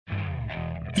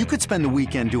You could spend the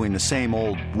weekend doing the same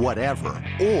old whatever,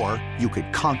 or you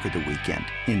could conquer the weekend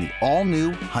in the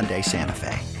all-new Hyundai Santa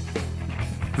Fe.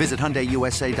 Visit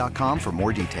HyundaiUSA.com for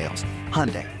more details.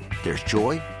 Hyundai, there's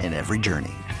joy in every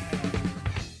journey.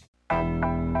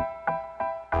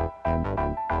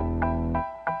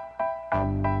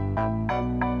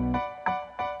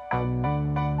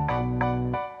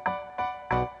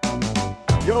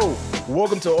 Yo,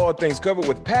 welcome to All Things Covered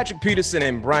with Patrick Peterson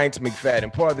and Bryant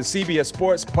McFadden, part of the CBS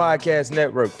Sports Podcast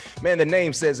Network. Man, the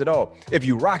name says it all. If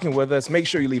you're rocking with us, make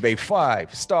sure you leave a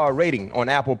 5-star rating on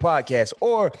Apple Podcasts.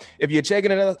 Or if you're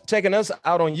checking us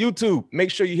out on YouTube, make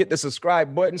sure you hit the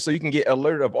subscribe button so you can get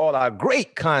alerted of all our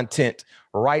great content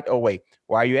right away.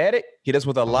 While you're at it, hit us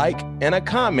with a like and a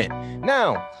comment.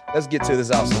 Now, let's get to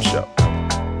this awesome show.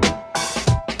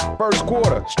 First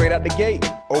quarter, straight out the gate,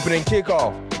 opening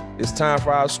kickoff. It's time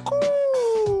for our school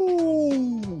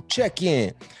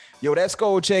check-in. Yo, that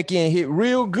school check-in hit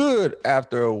real good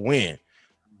after a win.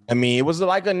 I mean, it was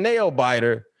like a nail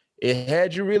biter. It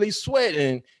had you really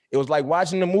sweating. It was like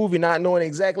watching the movie, not knowing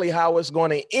exactly how it's going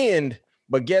to end.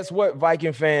 But guess what,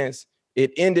 Viking fans?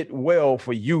 It ended well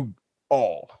for you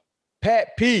all.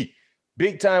 Pat P,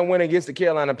 big-time win against the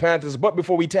Carolina Panthers. But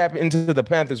before we tap into the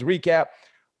Panthers recap,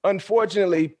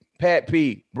 unfortunately, Pat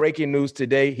P, breaking news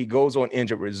today. He goes on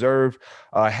injured reserve,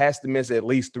 has to miss at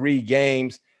least 3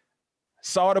 games.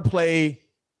 Saw the play.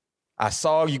 I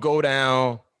saw you go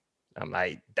down. I'm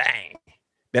like, dang.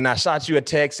 Then I shot you a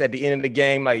text at the end of the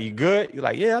game, like, you good? You're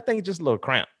like, yeah, I think it's just a little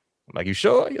cramp. I'm like, you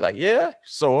sure? You're like, yeah.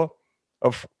 So,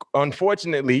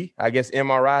 unfortunately, I guess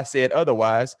MRI said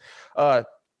otherwise. Talk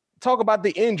about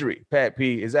the injury, Pat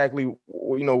P. Exactly,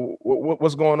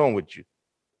 what's going on with you?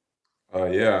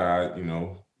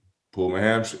 Pulled my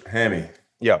hammy.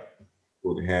 Yeah.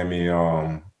 Pulled the hammy.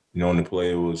 On the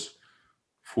play, it was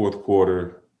fourth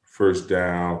quarter, first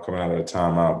down, coming out of the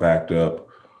timeout, backed up.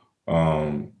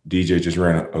 DJ just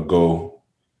ran a goal.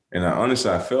 And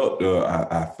I felt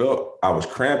I was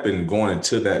cramping going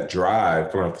into that drive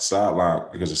coming off the sideline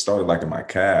because it started like in my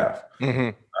calf. Mm-hmm.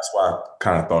 That's why I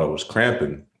kind of thought it was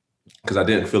cramping because I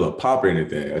didn't feel a pop or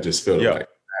anything. I just felt it like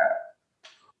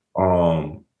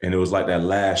that. And it was like that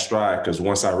last stride because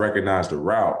once I recognized the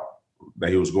route that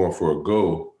he was going for a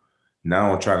goal,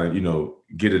 now I'm trying to,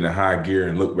 get in a high gear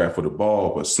and look back for the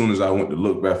ball. But as soon as I went to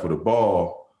look back for the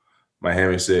ball, my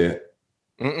hammy said,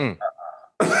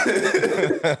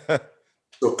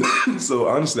 So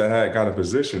honestly, I had kind of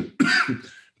positioned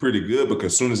pretty good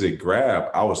because as soon as it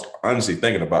grabbed, I was honestly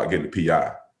thinking about getting the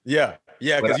PI. Yeah,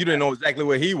 because you didn't know exactly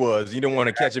where he was. You didn't want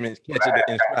to catch it in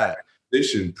stride.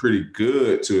 Positioned pretty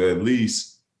good to at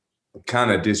least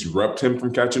kind of disrupt him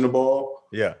from catching the ball.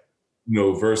 Yeah.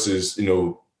 Versus,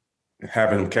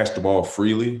 having him catch the ball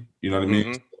freely. You know what I mean?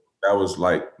 Mm-hmm. That was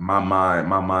like my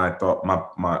mind thought,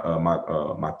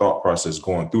 my thought process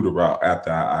going through the route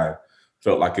after I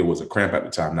felt like it was a cramp at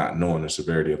the time, not knowing the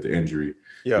severity of the injury.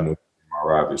 Yeah. I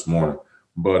arrived this morning.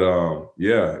 But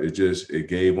it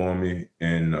gave on me.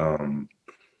 And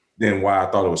then why I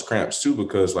thought it was cramps too,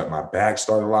 because like my back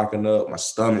started locking up, my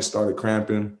stomach started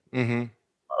cramping. Mm-hmm.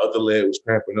 My other leg was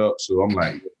cramping up. So I'm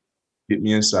like, get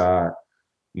me inside.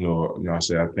 I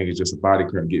said, I think it's just a body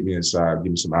cramp. Get me inside,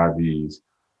 give me some IVs.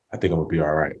 I think I'm gonna be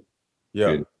all right. Yeah.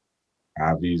 And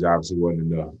IVs obviously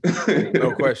wasn't enough.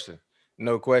 No question.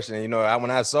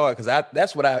 When I saw it, because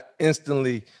that's what I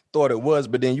instantly thought it was,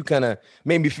 but then you kind of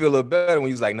made me feel a little better when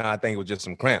he was like, nah, I think it was just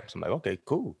some cramps. I'm like, okay,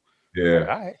 cool. Yeah. All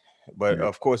right. But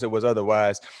of course it was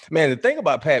otherwise. Man, the thing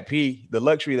about Pat P, the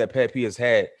luxury that Pat P has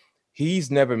had,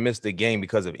 he's never missed a game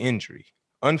because of injury.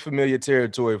 Unfamiliar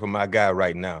territory for my guy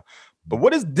right now. But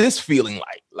what is this feeling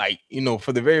like? Like,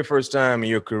 for the very first time in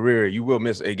your career, you will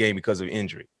miss a game because of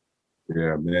injury.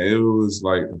 Yeah, man. It was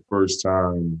like the first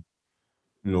time,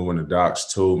 when the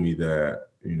docs told me that,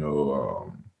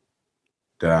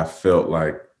 that I felt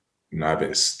like, I've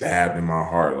been stabbed in my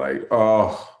heart. Like,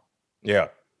 oh. Yeah.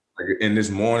 Like in this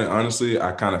morning, honestly,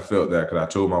 I kind of felt that because I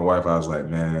told my wife, I was like,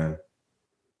 man,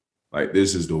 like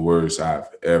this is the worst I've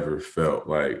ever felt.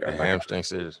 Like hamstring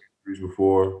scissors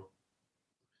before.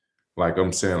 Like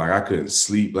I'm saying, like I couldn't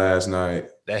sleep last night.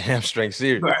 That hamstring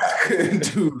series. I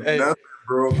couldn't do nothing,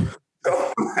 bro.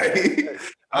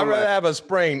 I'd rather have a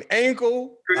sprained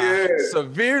ankle,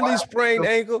 severely sprained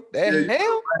ankle. That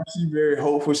hell? She's very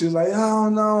hopeful. She's like, oh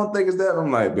no, I don't think it's that. I'm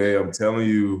like, babe, I'm telling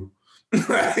you,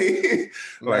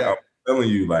 I'm telling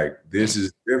you, like this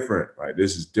is different. Like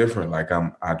this is different. Like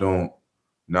I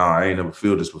ain't never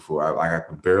feel this before. I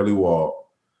can barely walk.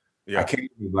 Yeah. I can't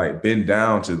even like bend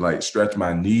down to like stretch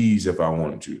my knees if I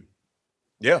wanted to.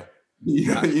 Yeah.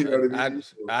 Yeah, you know what I mean?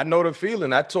 I know the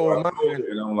feeling. I told mine.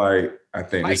 And I'm like, I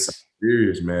think this is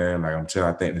serious, man. Like I'm telling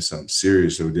you, I think this is something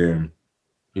serious. So then,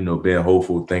 being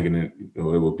hopeful, thinking that it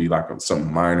would be like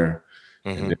something minor.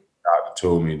 And then the doctor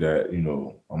told me that,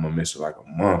 I'm gonna miss it like a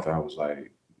month. I was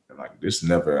like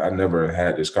I never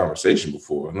had this conversation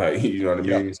before. Like, you know what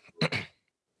I mean?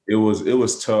 It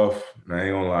was tough. And I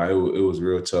ain't gonna lie, it was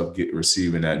real tough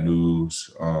receiving that news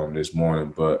this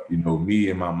morning. But me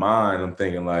in my mind, I'm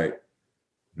thinking like,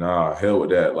 nah, hell with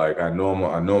that. Like I know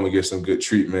I'm gonna get some good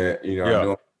treatment.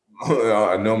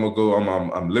 I know I'm gonna go.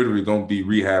 I'm literally gonna be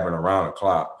rehabbing around the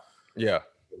clock. Yeah.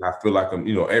 And I feel like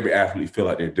every athlete feel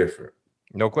like they're different.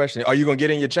 No question. Are you gonna get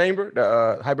in your chamber,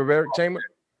 the hyperbaric chamber?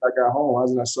 I got home. I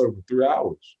was in that circle for 3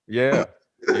 hours. Yeah.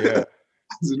 Yeah.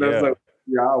 I was in that circle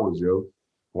for 3 hours, yo.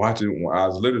 I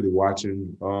was literally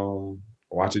watching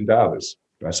Dallas.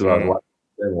 That's what I was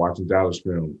watching Dallas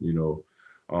film,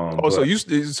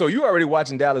 so you already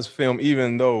watching Dallas film,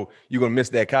 even though you're gonna miss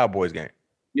that Cowboys game.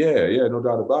 Yeah, no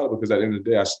doubt about it. Because at the end of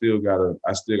the day, I still got an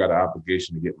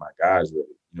obligation to get my guys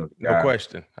ready. No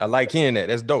question. I like hearing that.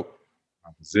 That's dope.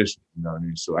 My position, you know what I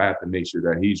mean. So I have to make sure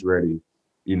that he's ready.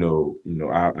 I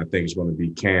think it's going to be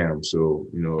Cam. So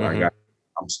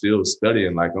I'm still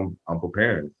studying like I'm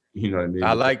preparing. You know what I mean.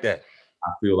 I like that.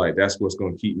 I feel like that's what's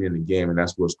going to keep me in the game, and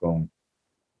that's what's going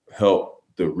to help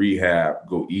the rehab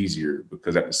go easier.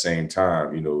 Because at the same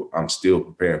time, I'm still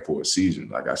preparing for a season.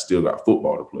 Like I still got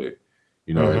football to play.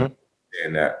 In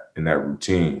that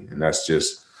routine, and that's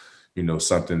just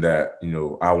something that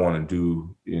I want to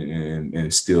do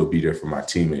and still be there for my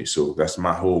teammates. So that's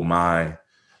my whole mind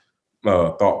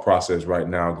thought process right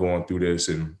now, going through this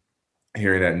and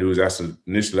hearing that news.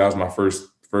 Initially that was my first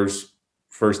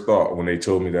thought when they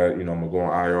told me that I'm gonna go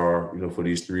on IR for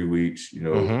these 3 weeks.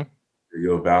 Your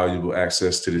valuable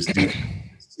access to this deep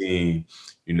team.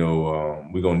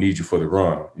 We're gonna need you for the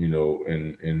run.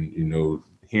 And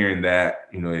hearing that,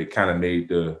 it kind of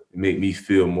made me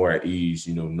feel more at ease,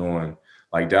 knowing,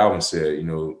 like Dalvin said,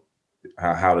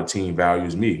 how the team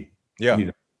values me. Yeah.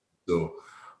 So,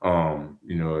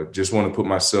 just want to put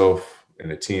myself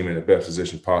and the team in the best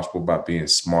position possible by being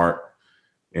smart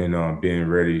and being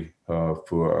ready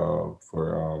for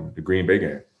the Green Bay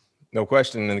game. No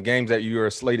question. And the games that you are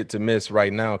slated to miss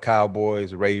right now,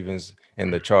 Cowboys, Ravens,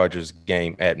 and the Chargers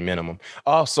game at minimum.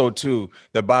 Also, too,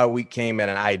 the bye week came at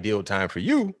an ideal time for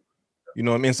you.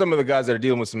 Some of the guys that are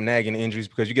dealing with some nagging injuries,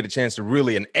 because you get a chance to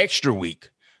really an extra week,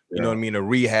 to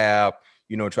rehab,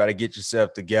 try to get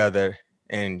yourself together,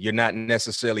 and you're not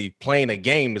necessarily playing a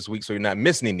game this week, so you're not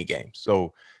missing any games.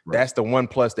 So that's the one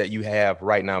plus that you have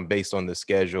right now based on the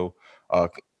schedule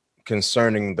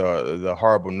concerning the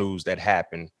horrible news that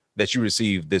happened that you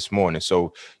received this morning.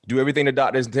 So do everything the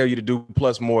doctors tell you to do,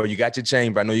 plus more. You got your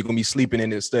chamber. I know you're going to be sleeping in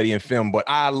there studying film, but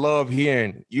I love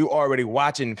hearing you already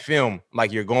watching film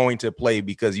like you're going to play,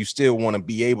 because you still want to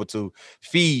be able to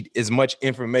feed as much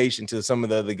information to some of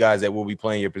the other guys that will be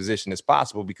playing your position as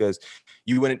possible, because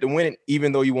you win it to win it,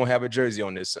 even though you won't have a jersey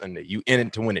on this Sunday. You in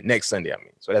it to win it next Sunday,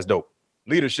 So that's dope.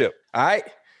 Leadership. All right.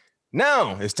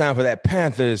 Now it's time for that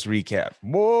Panthers recap.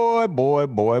 Boy.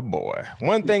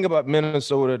 One thing about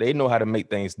Minnesota, they know how to make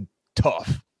things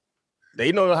tough.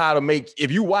 They know how to make,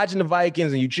 if you're watching the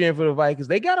Vikings and you cheering for the Vikings,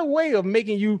 they got a way of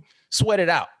making you sweat it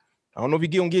out. I don't know if you're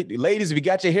going to get, ladies, if you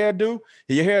got your hair done,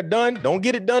 don't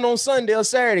get it done on Sunday or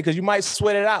Saturday, because you might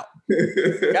sweat it out.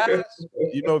 Guys,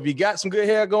 if you got some good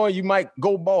hair going, you might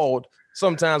go bald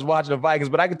sometimes watching the Vikings,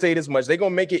 but I can tell you this much. They're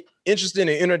going to make it interesting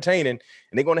and entertaining,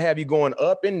 and they're going to have you going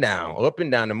up and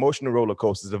down, emotional roller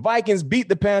coasters. The Vikings beat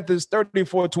the Panthers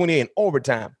 34-28 in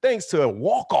overtime, thanks to a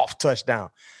walk-off touchdown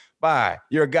by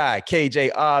your guy,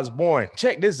 KJ Osborne.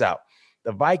 Check this out.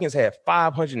 The Vikings had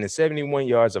 571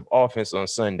 yards of offense on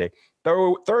Sunday,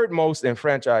 third most in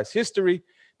franchise history.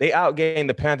 They outgained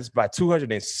the Panthers by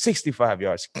 265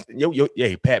 yards.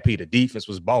 Pat P, the defense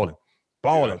was balling.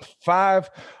 Yeah. 5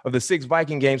 of the 6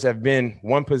 Viking games have been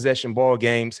one-possession ball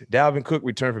games. Dalvin Cook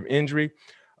returned from injury,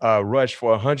 rushed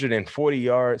for 140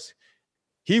 yards.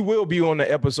 He will be on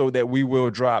the episode that we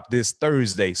will drop this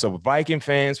Thursday. So Viking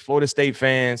fans, Florida State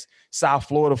fans, South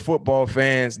Florida football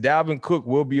fans, Dalvin Cook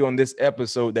will be on this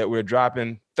episode that we're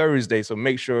dropping Thursday. So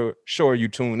make sure you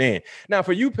tune in. Now,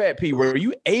 for you, Pat P, were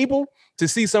you able to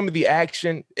see some of the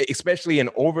action, especially in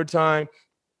overtime?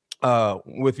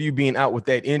 With you being out with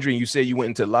that injury, you said you went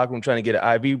into the locker room trying to get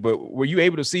an IV, but were you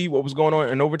able to see what was going on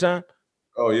in overtime?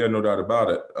 Oh yeah, no doubt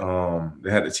about it. They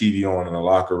had the TV on in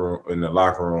the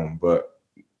locker room, but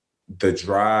the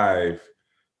drive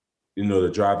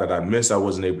that I missed, I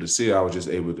wasn't able to see. I was just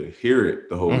able to hear it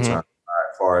the whole time,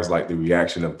 as far as like the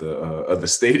reaction of the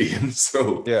stadium.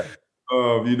 So yeah.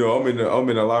 I'm in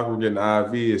the locker room getting the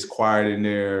IV. It's quiet in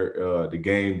there. The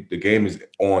game is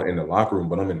on in the locker room,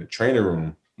 but I'm in the training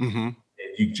room. Mm-hmm. And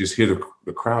you just hear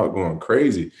the crowd going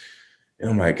crazy. And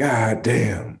I'm like, God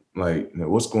damn, like,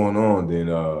 what's going on? Then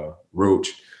Roach,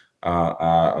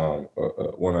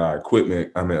 one of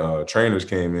our trainers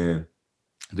came in.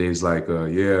 They's like,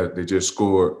 yeah, they just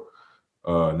scored.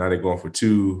 Now they're going for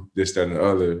 2, this, that, and the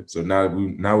other. So now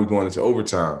we're going into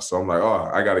overtime. So I'm like,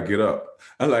 oh, I got to get up.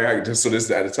 I'm like, this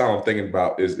at the time I'm thinking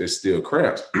about is still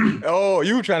cramps. Oh,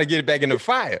 you were trying to get it back in the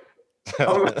fire. I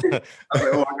was like, I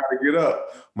got to get up.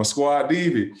 My squad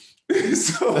DB.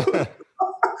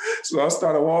 So I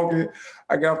started walking.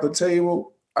 I got off the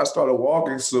table. I started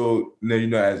walking. So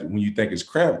now, when you think it's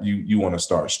cramp, you want to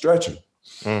start stretching.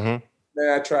 Mm-hmm.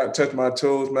 Man, I tried to touch my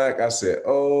toes, Mac. I said,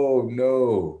 "Oh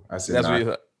no!" I said, "That's what you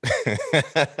thought."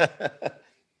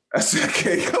 I said, "I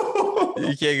can't go.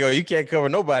 You can't go. You can't cover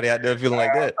nobody out there feeling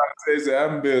like that." I said,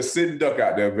 "I'm being a sitting duck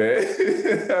out there, man."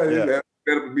 Yeah.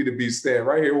 Better for me to be staying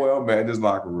right here where I'm at in this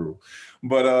locker room.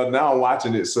 But now I'm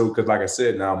watching it, so because like I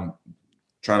said, now I'm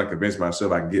trying to convince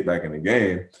myself I can get back in the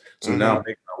game. So now I'm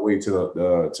making my way to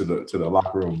the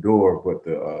locker room door, but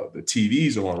the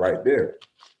TV's on right there.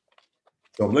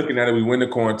 So I'm looking at it. We win the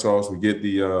coin toss. We get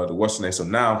the what's the name. So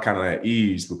now I'm kind of at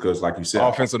ease because, like you said,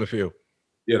 offense on the field.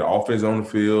 Yeah, the offense on the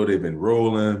field. They've been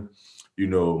rolling.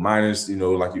 Minus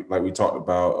like we talked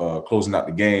about closing out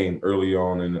the game early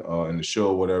on in the show,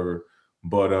 or whatever.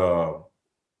 But I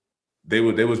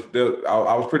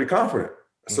was pretty confident.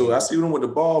 So I see them with the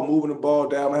ball, moving the ball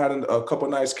down. I had a couple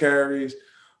nice carries.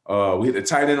 We hit the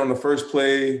tight end on the first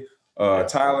play.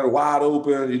 Tyler wide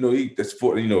open.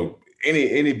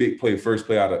 Any big play, first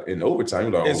play in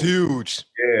overtime, it's huge.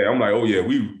 Yeah, I'm like, oh yeah,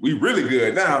 we really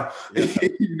good now. Yeah.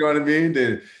 You know what I mean?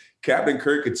 Then Captain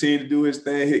Kirk continued to do his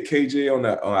thing, hit KJ on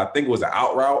the I think it was an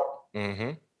out route.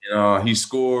 Mm-hmm. He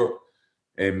scored,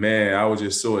 and man, I was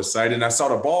just so excited. And I saw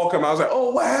the ball come. I was like, oh,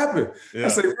 what happened? Yeah. I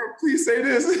said, please say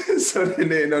this. So then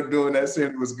they ended up doing that.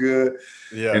 Saying it was good.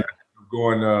 Yeah, and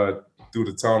going through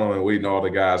the tunnel and waiting all the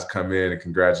guys to come in and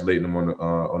congratulating them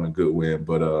on a good win,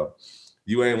 but.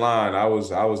 You ain't lying. I was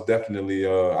definitely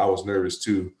I was nervous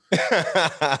too.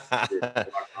 I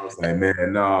was like,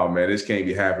 man, this can't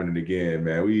be happening again,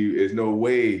 man. There's no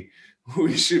way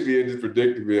we should be in this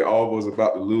predicament. Almost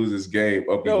about to lose this game.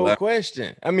 No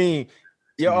question. I mean,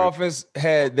 your offense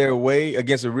had their way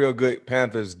against a real good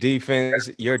Panthers defense.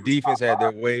 Your defense had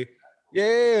their way.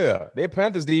 Yeah, their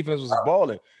Panthers defense was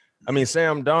balling. I mean,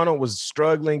 Sam Darnold was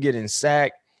struggling, getting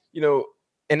sacked.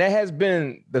 And that has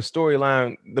been the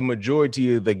storyline the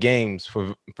majority of the games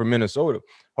for Minnesota.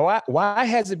 Why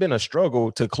has it been a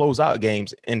struggle to close out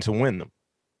games and to win them?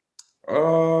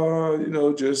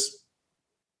 Just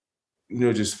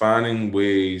finding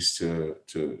ways to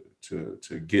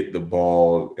get the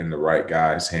ball in the right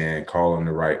guy's hand, calling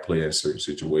the right play in certain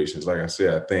situations. Like I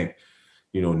said, I think,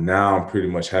 now I'm pretty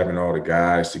much having all the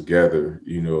guys together,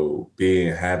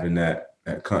 having that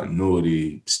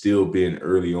continuity, still being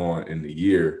early on in the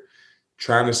year,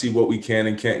 trying to see what we can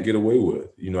and can't get away with.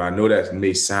 I know that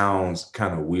may sound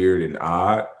kind of weird and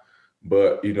odd,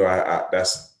 but I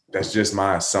that's just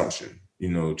my assumption.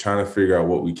 Trying to figure out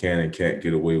what we can and can't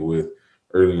get away with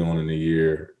early on in the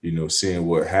year. Seeing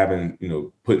what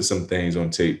putting some things on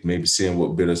tape, maybe seeing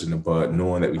what bit us in the butt,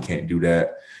 knowing that we can't do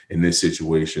that in this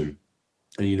situation.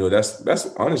 And that's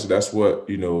honestly that's what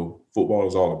football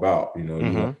is all about.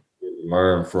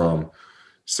 Learn from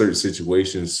certain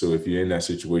situations. So if you're in that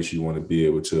situation, you want to be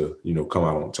able to, come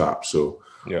out on top. So,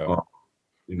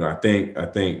 I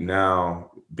think now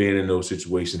being in those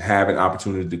situations, having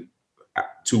opportunity to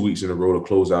 2 weeks in a row to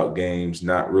close out games,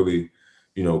 not really,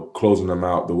 closing them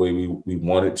out the way we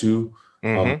wanted to.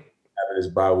 Having this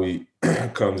bye week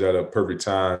comes at a perfect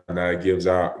time. And that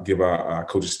give our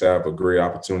coaching staff a great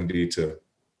opportunity to,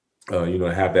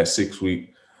 have that 6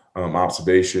 week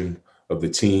observation of the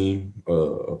team,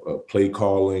 of play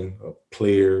calling, of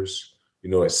players,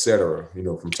 et cetera,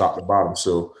 from top to bottom.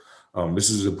 So this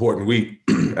is an important week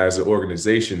as an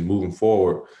organization moving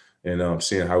forward and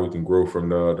seeing how we can grow from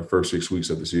the first 6 weeks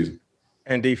of the season.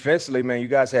 And defensively, man, you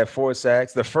guys had 4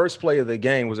 sacks. The first play of the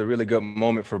game was a really good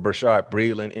moment for Brashard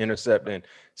Breeland intercepting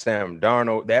Sam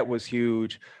Darnold. That was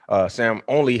huge. Sam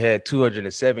only had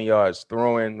 207 yards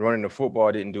throwing, running the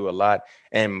football, didn't do a lot.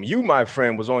 And you, my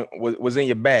friend, was in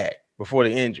your bag before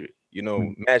the injury,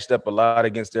 matched up a lot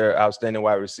against their outstanding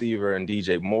wide receiver and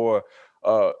DJ Moore.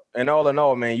 And all in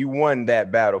all, man, you won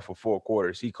that battle for 4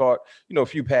 quarters. He caught, a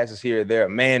few passes here or there, a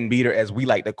man beater, as we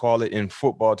like to call it in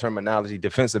football terminology,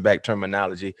 defensive back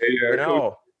terminology.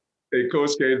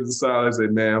 Coach came to the side and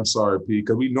said, man, I'm sorry, Pete,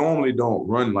 because we normally don't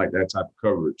run like that type of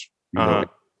coverage. you know,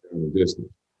 in the distance.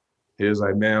 He was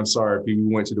like, man, I'm sorry, P.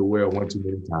 We went to the well one too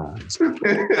many times.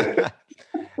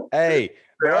 Hey,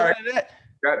 but other than that,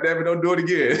 God damn it, don't do it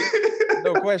again.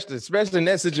 no question, especially in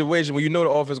that situation when you know the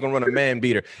offense is going to run a man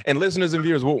beater. And listeners and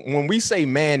viewers, when we say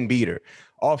man beater,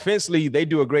 offensively, they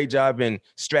do a great job in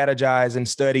strategizing,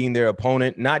 studying their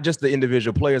opponent, not just the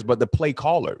individual players, but the play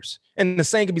callers. And the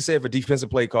same can be said for defensive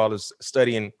play callers,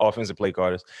 studying offensive play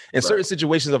callers. In certain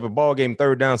situations of a ball game,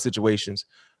 third down situations,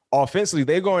 offensively,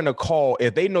 they're going to call,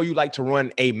 if they know you like to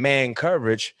run a man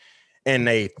coverage, in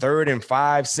a 3rd and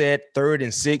 5 set, 3rd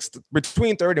and 6,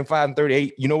 between 3rd and 5 and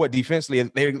 38, you know what? Defensively,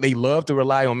 they love to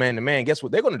rely on man-to-man. Guess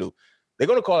what they're going to do? They're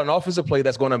going to call an offensive play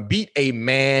that's going to beat a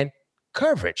man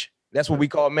coverage. That's what we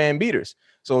call man beaters.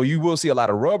 So you will see a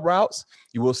lot of rub routes.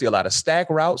 You will see a lot of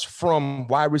stack routes from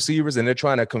wide receivers, and they're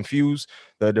trying to confuse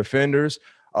the defenders.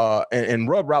 And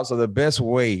rub routes are the best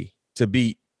way to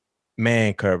beat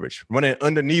man coverage. Running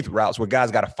underneath routes where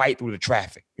guys got to fight through the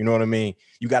traffic. You know what I mean?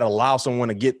 You got to allow someone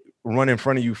to run in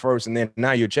front of you first, and then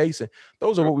now you're chasing.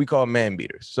 Those are what we call man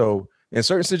beaters. So in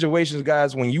certain situations,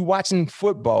 guys, when you watching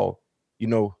football, you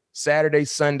know, Saturday,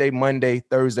 Sunday, Monday,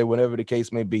 Thursday, whatever the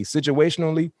case may be,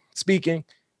 situationally speaking,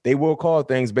 they will call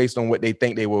things based on what they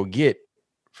think they will get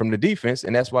from the defense.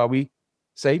 And that's why we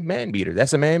say man beater.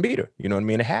 That's a man beater. You know what I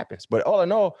mean? It happens. But all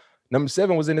in all, number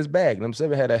 7 was in his bag. Number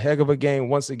 7 had a heck of a game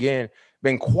once again,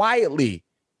 been quietly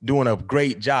doing a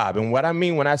great job. And what I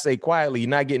mean when I say quietly, you're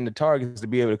not getting the targets to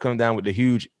be able to come down with the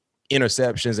huge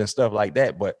interceptions and stuff like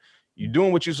that, but you're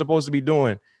doing what you're supposed to be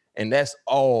doing, and that's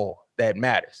all that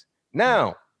matters.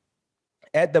 Now,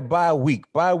 at the bye week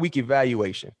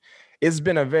evaluation, it's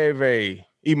been a very, very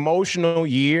emotional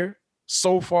year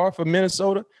so far for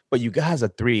Minnesota, but you guys are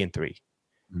 3-3.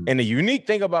 Mm-hmm. And the unique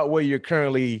thing about where you're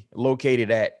currently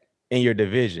located at in your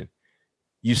division,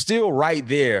 you're still right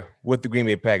there with the Green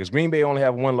Bay Packers. Green Bay only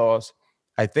have 1 loss.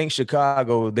 I think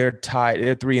Chicago, they're tied.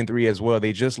 They're 3-3 as well.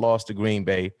 They just lost to Green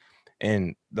Bay.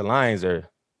 And the Lions are,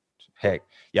 heck,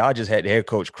 y'all just had the head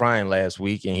coach crying last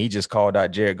week, and he just called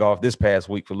out Jared Goff this past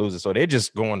week for losing. So they're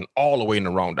just going all the way in the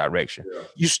wrong direction. Yeah.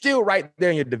 You're still right there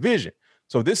in your division.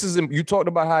 So this is, you talked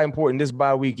about how important this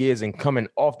bye week is, and coming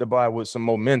off the bye with some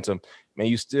momentum, man,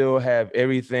 you still have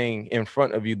everything in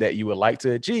front of you that you would like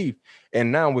to achieve. And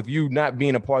now with you not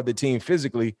being a part of the team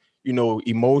physically, you know,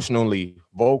 emotionally,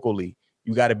 vocally,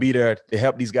 you got to be there to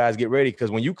help these guys get ready.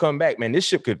 Because when you come back, man, this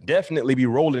ship could definitely be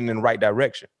rolling in the right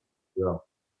direction.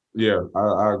 Yeah,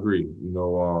 I agree.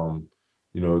 Coming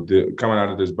out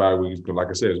of this bye week, like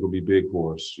I said, it's going to be big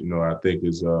for us. You know, I think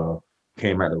it's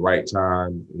came at the right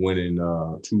time, winning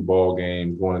 2 ball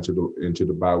games, going into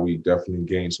the bye week, definitely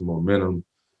gained some momentum.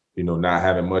 You know, not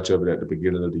having much of it at the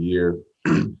beginning of the year,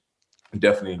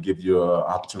 definitely give you an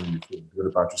opportunity to feel good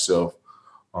about yourself.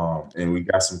 And we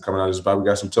got some coming out of this bye. We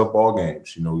got some tough ball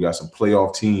games. You know, we got some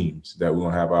playoff teams that we're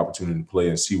gonna have an opportunity to play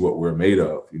and see what we're made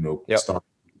of. You know, starting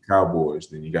with the Cowboys,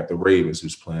 then you got the Ravens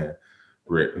who's playing.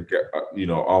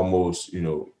 Almost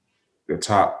the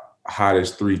top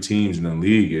hottest 3 teams in the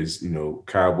league is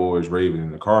Cowboys, Ravens,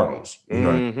 and the Cardinals. You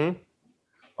know.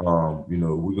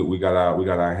 We got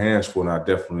our hands full, and I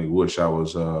definitely wish I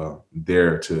was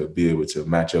there to be able to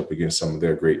match up against some of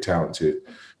their great talented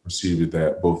receivers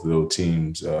that both of those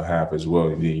teams have as well.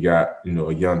 And then you got you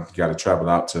got to travel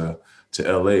out to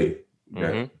LA. You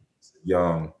got a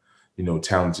young,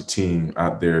 talented team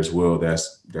out there as well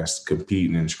that's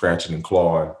competing and scratching and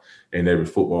clawing in every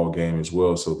football game as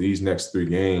well. So these next 3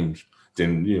 games,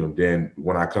 then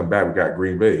when I come back, we got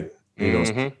Green Bay.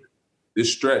 So this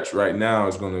stretch right now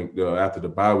is going to, after the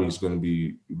bye week, is going to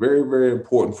be very, very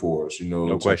important for us.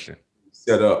 No question.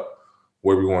 Set up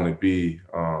where we want to be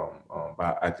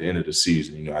at the end of the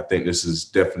season. I think this is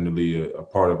definitely a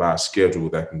part of our schedule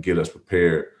that can get us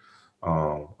prepared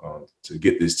to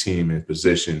get this team in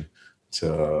position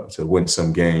to win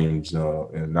some games,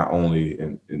 and not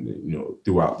only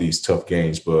throughout these tough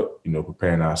games, but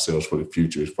preparing ourselves for the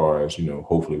future as far as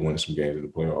hopefully winning some games in the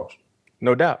playoffs.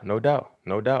 No doubt.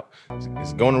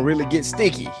 It's going to really get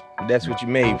sticky. That's what you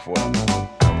made for.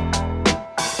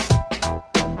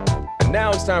 And now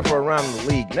it's time for Around the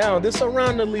League. Now, this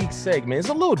Around the League segment is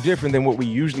a little different than what we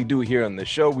usually do here on the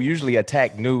show. We usually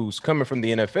attack news coming from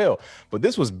the NFL, but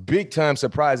this was big-time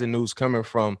surprising news coming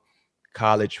from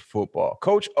college football.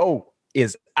 Coach O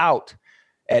is out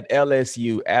at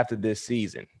LSU after this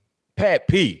season. Pat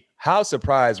P., how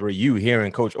surprised were you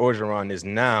hearing Coach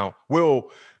Orgeron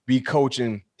will be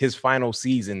coaching his final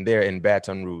season there in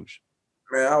Baton Rouge?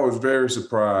 Man, I was very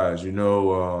surprised. I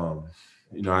know,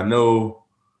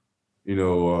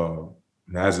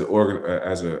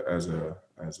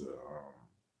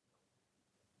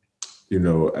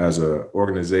 as an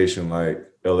organization like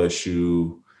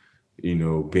LSU,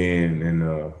 being in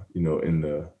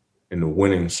the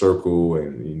winning circle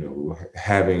and,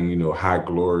 having, high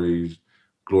glory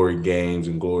games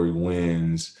and glory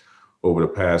wins over the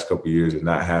past couple of years and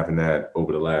not having that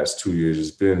over the last 2 years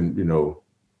has been,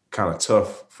 kind of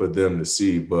tough for them to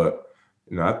see. But,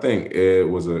 I think Ed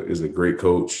is a great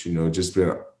coach, just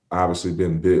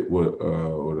been bit with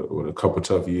a couple of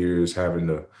tough years, having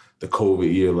the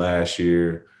COVID year last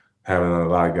year, having a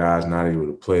lot of guys not able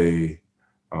to play.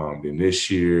 Then this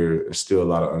year, there's still a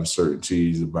lot of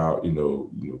uncertainties about,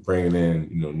 bringing in,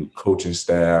 new coaching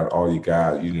staff, all you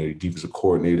guys, your defensive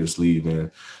coordinators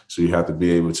leaving. So you have to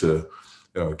be able to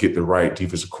get the right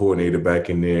defensive coordinator back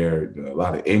in there. A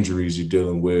lot of injuries you're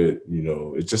dealing with.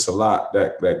 It's just a lot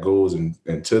that goes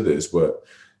into this. But,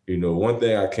 one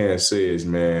thing I can say is,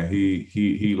 man,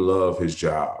 he loved his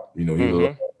job. He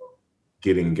loved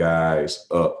getting guys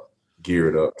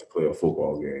geared up to play a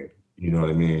football game. You know what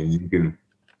I mean?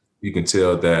 You can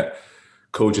tell that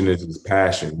coaching is his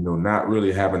passion, not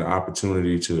really having the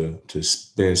opportunity to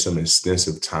spend some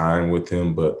extensive time with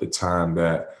him, but the time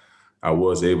that I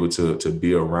was able to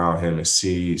be around him and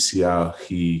see how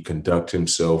he conduct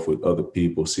himself with other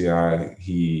people, see how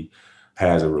he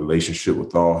has a relationship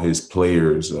with all his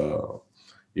players,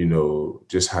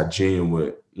 just how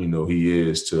genuine, he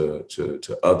is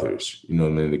to others.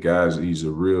 The guys, he's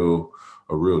a real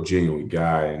genuine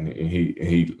guy. And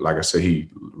he, like I said,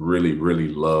 he really, really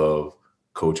loved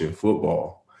coaching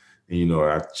football. And,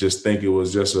 I just think it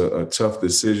was just a tough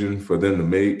decision for them to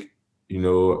make,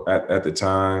 at the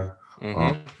time.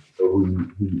 Who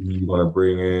you want to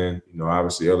bring in?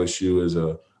 Obviously LSU is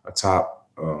a top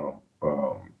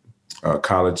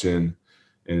college in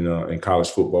college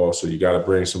football. So you got to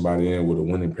bring somebody in with a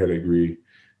winning pedigree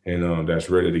and that's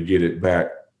ready to get it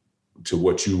back to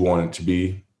what you want it to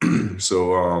be.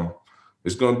 So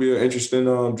it's going to be an interesting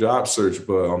job search,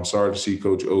 but I'm sorry to see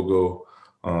Coach Ogo.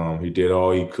 He did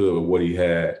all he could with what he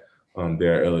had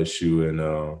there at LSU,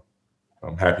 and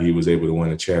I'm happy he was able to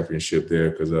win a championship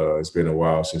there because it's been a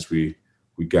while since we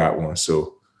got one.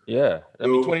 So yeah,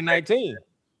 2019.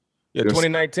 Yeah,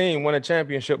 2019 won a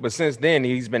championship, but since then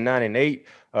he's been 9-8.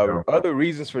 Other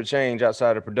reasons for change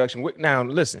outside of production. Now,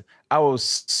 listen, I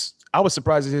was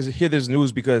surprised to hear this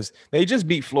news because they just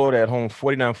beat Florida at home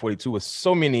 49-42 with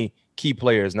so many key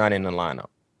players not in the lineup.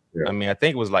 Yeah. I mean, I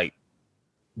think it was like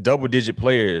double-digit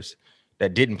players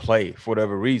that didn't play for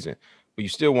whatever reason. But you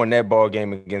still won that ball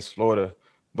game against Florida.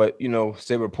 But,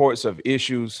 say reports of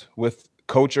issues with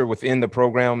culture within the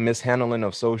program, mishandling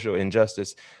of social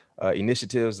injustice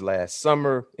initiatives last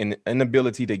summer, and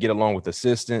inability to get along with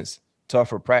assistants,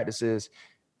 tougher practices,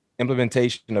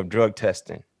 implementation of drug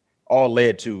testing, all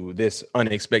led to this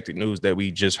unexpected news that we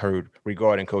just heard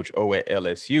regarding Coach O at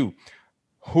LSU.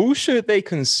 Who should they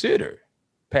consider,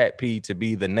 Pat P, to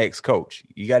be the next coach?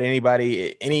 You got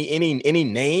anybody, any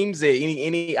names,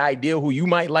 any idea who you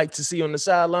might like to see on the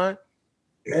sideline?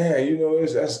 Yeah,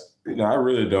 I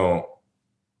really don't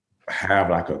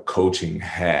have like a coaching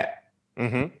hat.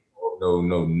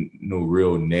 No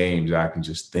real names I can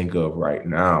just think of right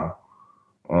now.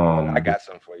 I got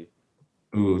something for you.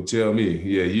 Ooh, tell me.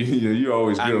 Yeah, you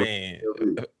always good. I mean,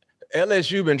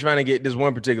 LSU been trying to get this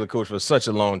one particular coach for such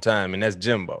a long time, and that's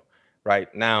Jimbo.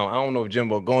 Right now, I don't know if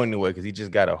Jimbo going anywhere because he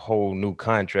just got a whole new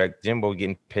contract. Jimbo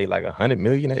getting paid like $100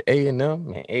 million at A&M.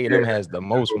 Man, A&M has the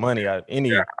most money out of any.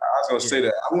 Yeah, I was gonna say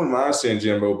that. I wouldn't mind saying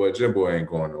Jimbo, but Jimbo ain't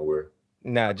going nowhere.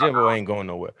 Nah, Jimbo ain't going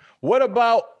nowhere. What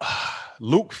about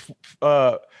Luke?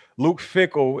 Luke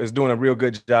Fickell is doing a real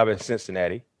good job at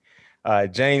Cincinnati.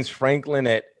 James Franklin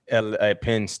at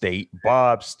Penn State.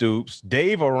 Bob Stoops.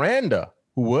 Dave Aranda,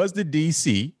 who was the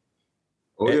DC.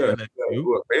 Oh, yeah.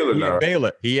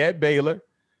 Baylor. He had Baylor.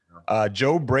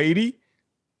 Joe Brady,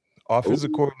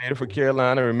 offensive coordinator for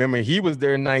Carolina. Remember, he was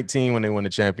there in 19 when they won the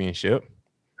championship.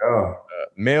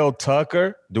 Mel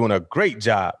Tucker doing a great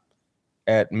job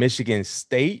at Michigan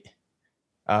State.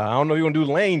 I don't know if you're going to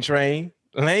do Lane Train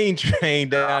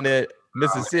down at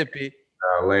Mississippi.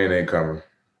 Lane ain't coming.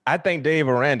 I think Dave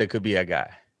Aranda could be a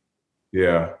guy.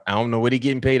 Yeah. I don't know what he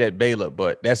getting paid at Baylor,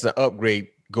 but that's an upgrade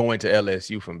going to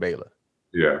LSU from Baylor.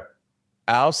 Yeah.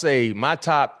 I'll say my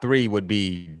top three would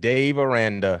be Dave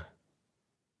Aranda,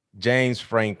 James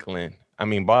Franklin. I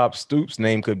mean, Bob Stoops'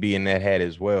 name could be in that hat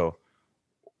as well.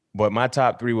 But my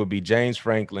top three would be James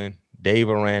Franklin, Dave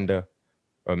Aranda,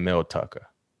 or Mel Tucker.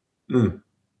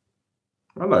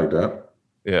 I like that.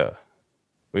 Yeah.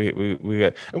 We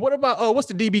got. And what about what's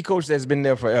the DB coach that's been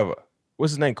there forever?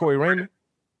 What's his name? Corey Raymond?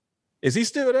 Is he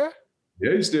still there?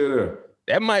 Yeah, he's still there.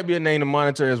 That might be a name to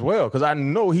monitor as well, because I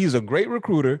know he's a great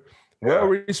recruiter, Well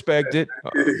respected.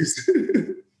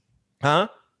 Huh?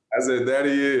 I said that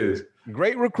he is.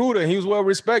 Great recruiter. He was well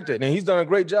respected, and he's done a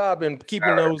great job in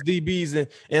keeping those DBs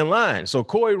in line. So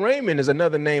Corey Raymond is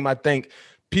another name I think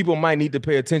people might need to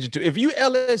pay attention to. If you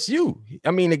LSU,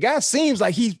 I mean, the guy seems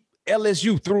like he's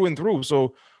LSU through and through.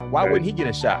 So why wouldn't he get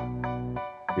a shot?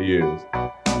 He is.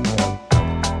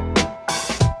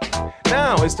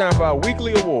 Now it's time for our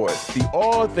weekly awards, the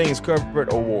All Things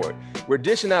Covered Award. We're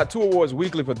dishing out 2 awards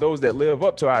weekly for those that live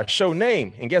up to our show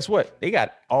name. And guess what? They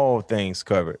got all things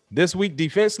covered. This week,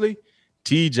 defensively,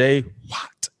 TJ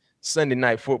Watt. Sunday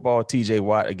Night Football, TJ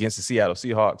Watt against the Seattle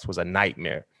Seahawks was a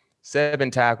nightmare.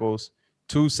 7 tackles,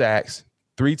 2 sacks,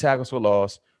 3 tackles for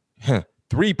loss,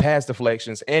 3 pass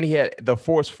deflections, and he had the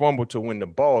forced fumble to win the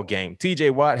ball game.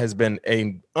 TJ Watt has been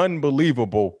an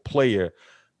unbelievable player.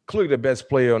 Clearly the best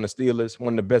player on the Steelers,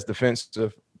 one of the best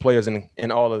defensive players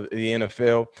in all of the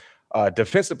NFL.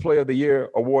 Defensive Player of the Year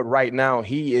award right now,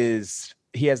 he has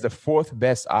the 4th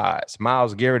best odds.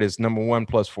 Myles Garrett is number 1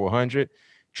 plus 400.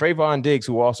 Trayvon Diggs,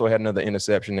 who also had another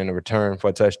interception in a return for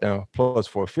a touchdown, plus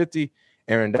 450.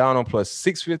 Aaron Donald plus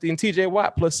 650, and TJ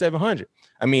Watt plus 700.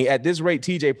 I mean, at this rate,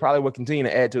 TJ probably will continue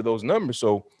to add to those numbers.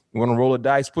 So you want to roll a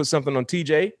dice, put something on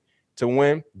TJ to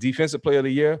win Defensive Player of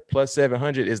the Year, plus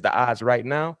 700 is the odds right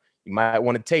now. You might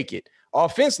want to take it.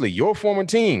 Offensively, your former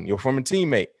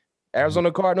teammate,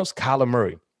 Arizona Cardinals, Kyler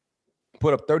Murray,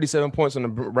 put up 37 points on the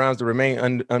Browns to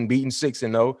remain unbeaten,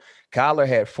 6-0. Kyler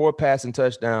had 4 passing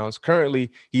touchdowns.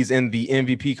 Currently, he's in the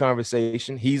MVP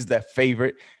conversation. He's the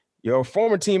favorite. Your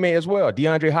former teammate as well,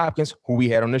 DeAndre Hopkins, who we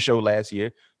had on the show last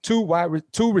year, 2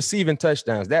 receiving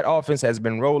touchdowns. That offense has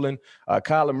been rolling.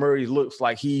 Kyler Murray looks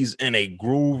like he's in a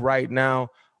groove right now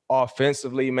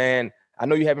offensively, man. I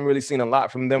know you haven't really seen a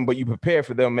lot from them, but you prepare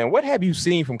for them, man. What have you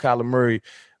seen from Kyler Murray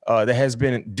that has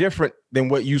been different than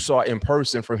what you saw in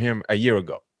person from him a year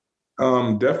ago?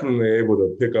 Definitely able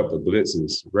to pick up the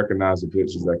blitzes, recognize the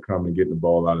blitzes that come and get the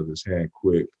ball out of his hand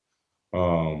quick.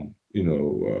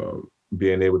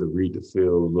 Being able to read the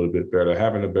field a little bit better,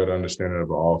 having a better understanding of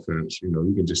the offense.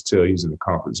 You can just tell he's in the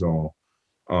comfort zone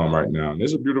right now. And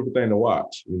it's a beautiful thing to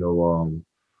watch,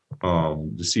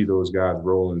 to see those guys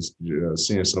rolling,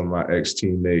 seeing some of my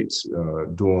ex-teammates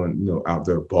doing, out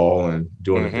there balling,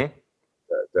 doing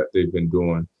that they've been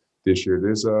doing this year.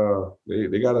 There's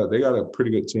they got a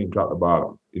pretty good team top to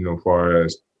bottom, as far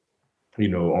as,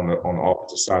 on the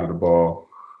offensive side of the ball,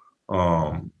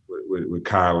 with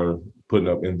Kyler putting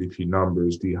up MVP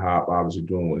numbers, D-Hop obviously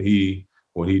doing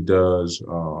what he does,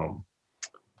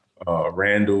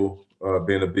 Randall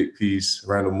being a big piece,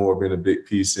 Randall Moore being a big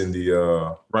piece in the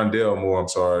Rondell Moore, I'm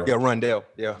sorry. Yeah, Rondell.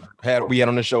 Yeah. We had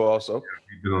on the show also.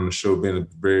 He's been on the show, being a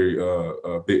very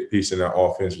big piece in that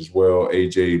offense as well.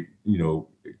 AJ,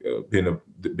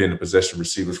 being a possession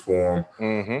receivers for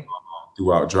him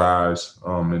throughout drives.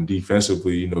 And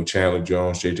defensively, Chandler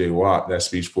Jones, JJ Watt, that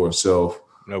speaks for itself.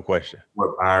 No question.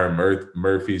 What Byron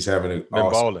Murphy's having a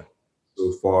balling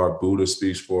so far. Buddha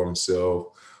speaks for himself.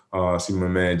 See my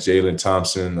man Jalen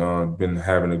Thompson been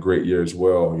having a great year as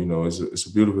well. It's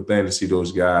a beautiful thing to see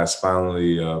those guys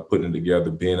finally putting it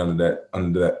together, being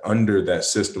under that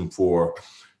system for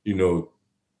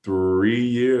 3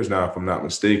 years now, if I'm not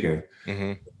mistaken.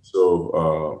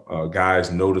 So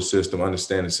guys know the system,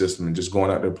 understand the system, and just going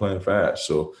out there playing fast.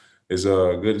 So it's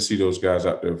good to see those guys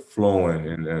out there flowing,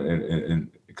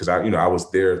 and because I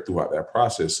was there throughout that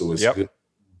process. So it's good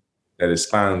that it's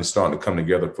finally starting to come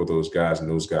together for those guys, and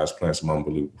those guys playing some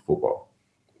unbelievable football.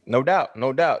 No doubt.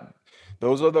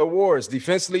 Those are the awards.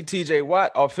 Defensively, TJ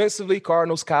Watt. Offensively,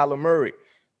 Cardinals, Kyler Murray.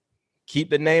 Keep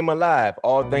the name alive.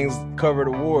 All Things Covered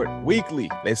award weekly.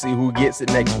 Let's see who gets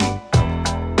it next week.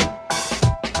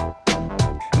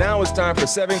 Now it's time for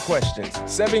 7 questions.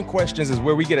 7 questions is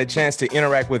where we get a chance to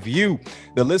interact with you,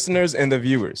 the listeners and the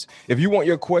viewers. If you want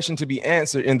your question to be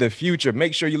answered in the future,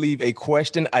 make sure you leave a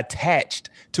question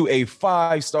attached to a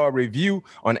 5-star review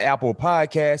on Apple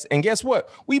Podcasts. And guess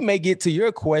what? We may get to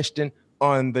your question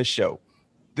on the show.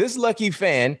 This lucky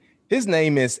fan, his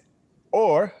name is,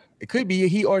 or it could be a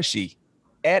he or she,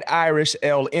 at Irish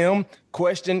LM.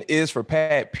 Question is for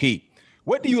Pat P.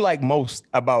 What do you like most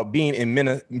about being a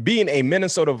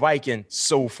Minnesota Viking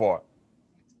so far?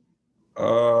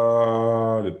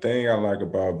 The thing I like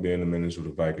about being a Minnesota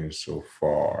Viking so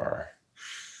far,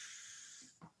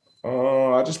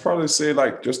 I just probably say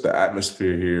just the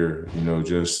atmosphere here.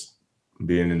 Just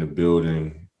being in the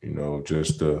building.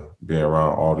 Just being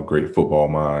around all the great football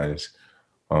minds.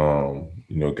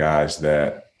 Guys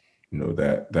that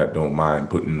that don't mind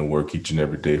putting in the work each and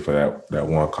every day for that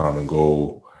one common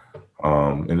goal.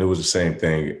 And it was the same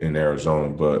thing in Arizona,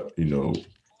 but,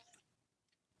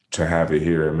 to have it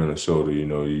here in Minnesota, you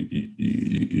know,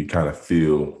 you kind of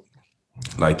feel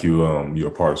like you're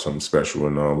a part of something special.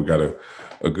 And we got a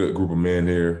good group of men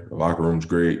here. The locker room's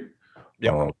great.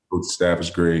 Yep. Coach staff is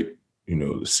great. You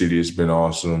know, the city has been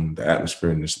awesome. The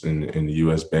atmosphere in the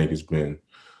U.S. Bank has been,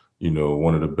 you know,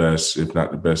 one of the best, if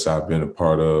not the best I've been a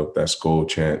part of. That Skol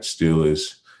chant still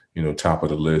is, you know, top of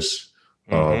the list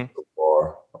so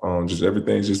far. Just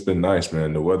everything's just been nice,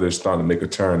 man. The weather is starting to make a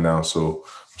turn now, so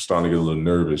I'm starting to get a little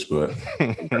nervous, but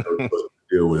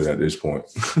deal with it at this point.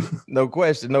 No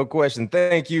question.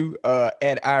 Thank you,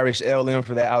 Ed Irish LM,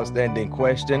 for that outstanding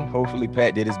question. Hopefully,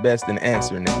 Pat did his best in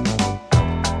answering it.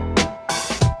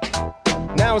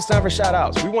 Now it's time for shout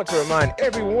outs. We want to remind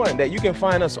everyone that you can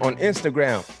find us on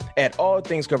Instagram at All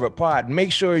Things Covered Pod.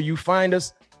 Make sure you find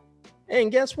us.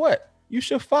 And guess what? You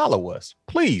should follow us.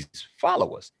 Please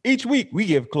follow us. Each week we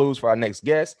give clues for our next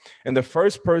guest, and the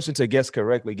first person to guess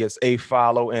correctly gets a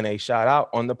follow and a shout out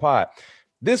on the pod.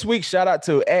 This week, shout out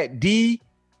to at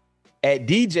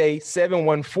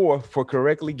DJ714 for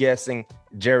correctly guessing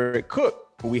Jared Cook,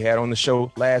 who we had on the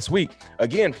show last week.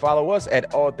 Again, follow us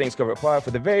at All Things Covered Pod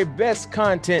for the very best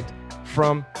content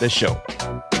from the show.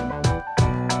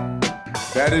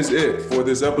 That is it for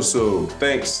this episode.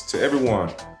 Thanks to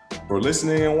everyone for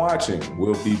listening and watching.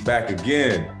 We'll be back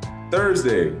again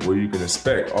Thursday, where you can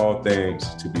expect all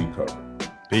things to be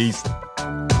covered. Peace.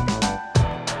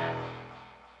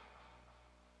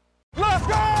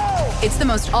 It's the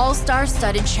most all-star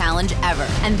studded challenge ever.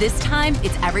 And this time,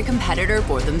 it's every competitor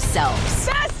for themselves.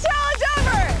 Best challenge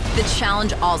ever! The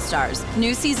Challenge All-Stars.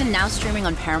 New season now streaming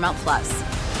on Paramount+.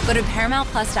 Go to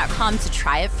ParamountPlus.com to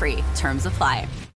try it free. Terms apply.